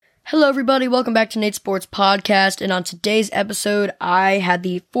Hello, everybody. Welcome back to Nate Sports Podcast. And on today's episode, I had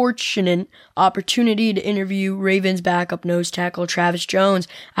the fortunate opportunity to interview Ravens backup nose tackle Travis Jones.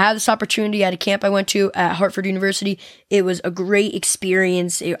 I had this opportunity at a camp I went to at Hartford University. It was a great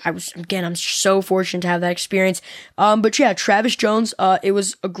experience. I'm so fortunate to have that experience. But yeah, Travis Jones, it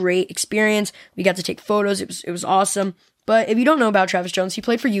was a great experience. We got to take photos. It was awesome. But if you don't know about Travis Jones, he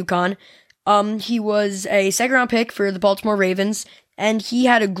played for UConn. He was a second-round pick for the Baltimore Ravens. And he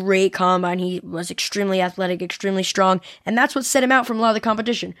had a great combine. He was extremely athletic, extremely strong, and that's what set him out from a lot of the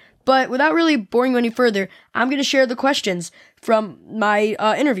competition. But without really boring you any further, I'm going to share the questions from my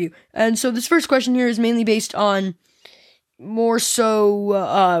interview. And so this first question here is mainly based on more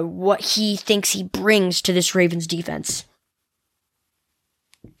so what he thinks he brings to this Ravens defense.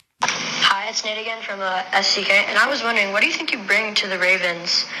 Hi, it's Nate again from SCK, and I was wondering, what do you think you bring to the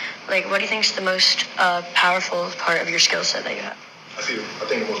Ravens? Like, what do you think is the most powerful part of your skill set that you have? I think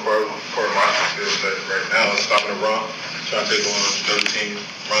the most powerful part of my skill set right now is stopping the run, trying to take on the other team,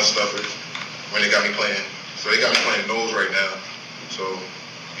 run stuffers, when they got me playing. So they got me playing nose right now. So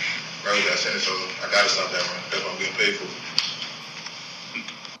right with that sentence, so I got to stop that run. That's what I'm getting paid for.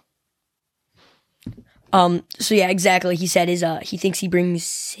 So yeah, exactly. He said he thinks he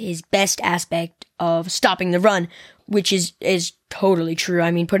brings his best aspect of stopping the run, which is totally true.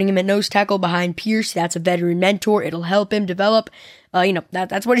 I mean, putting him at nose tackle behind Pierce, that's a veteran mentor. It'll help him develop.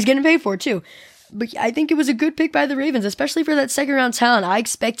 That's what he's getting paid for too. But I think it was a good pick by the Ravens, especially for that second round talent. I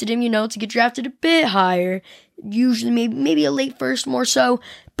expected him, to get drafted a bit higher, usually maybe a late first more so.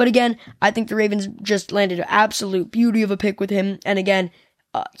 But again, I think the Ravens just landed an absolute beauty of a pick with him. And again,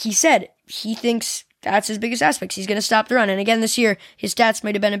 he said he thinks that's his biggest aspect. He's going to stop the run. And again, this year, his stats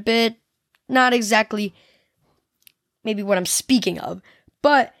might have been a bit not exactly maybe what I'm speaking of,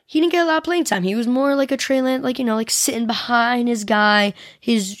 but he didn't get a lot of playing time. He was more like a Trey Lance, like sitting behind his guy,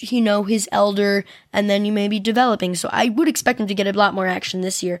 his elder, and then you may be developing. So I would expect him to get a lot more action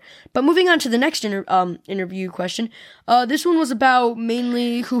this year. But moving on to the next interview question, this one was about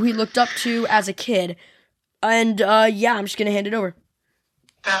mainly who he looked up to as a kid, and I'm just gonna hand it over.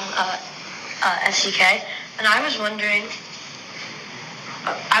 From SCK, and I was wondering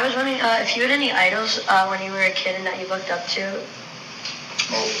if you had any idols when you were a kid and that you looked up to.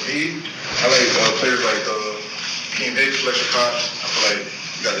 Oh, me? I like players like Keem Hicks, Fletcher Cox. I feel like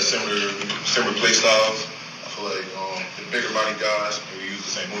you got the similar play styles. I feel like the bigger body guys, we use the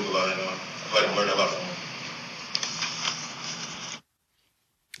same moves a lot. I feel like I'm learning a lot from them.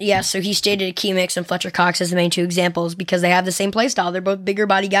 Yeah, so he stated Keem Hicks and Fletcher Cox as the main two examples because they have the same play style. They're both bigger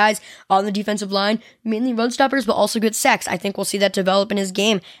body guys on the defensive line, mainly run stoppers, but also good sacks. I think we'll see that develop in his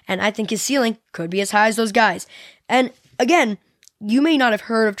game, and I think his ceiling could be as high as those guys. And again, you may not have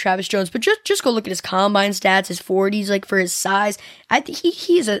heard of Travis Jones, but just go look at his combine stats, his 40s, for his size. I think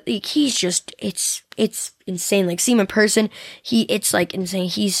it's insane. See him in person, it's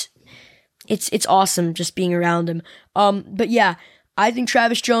insane. It's awesome just being around him. But yeah, I think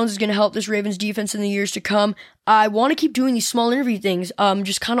Travis Jones is going to help this Ravens defense in the years to come. I want to keep doing these small interview things,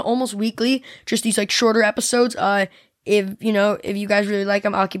 just kind of almost weekly, just these shorter episodes. If you guys really like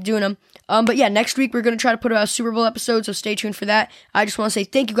them, I'll keep doing them. But yeah, next week we're going to try to put out a Super Bowl episode, so stay tuned for that. I just want to say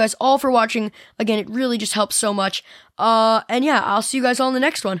thank you guys all for watching. Again, it really just helps so much. And yeah, I'll see you guys all in the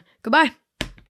next one. Goodbye.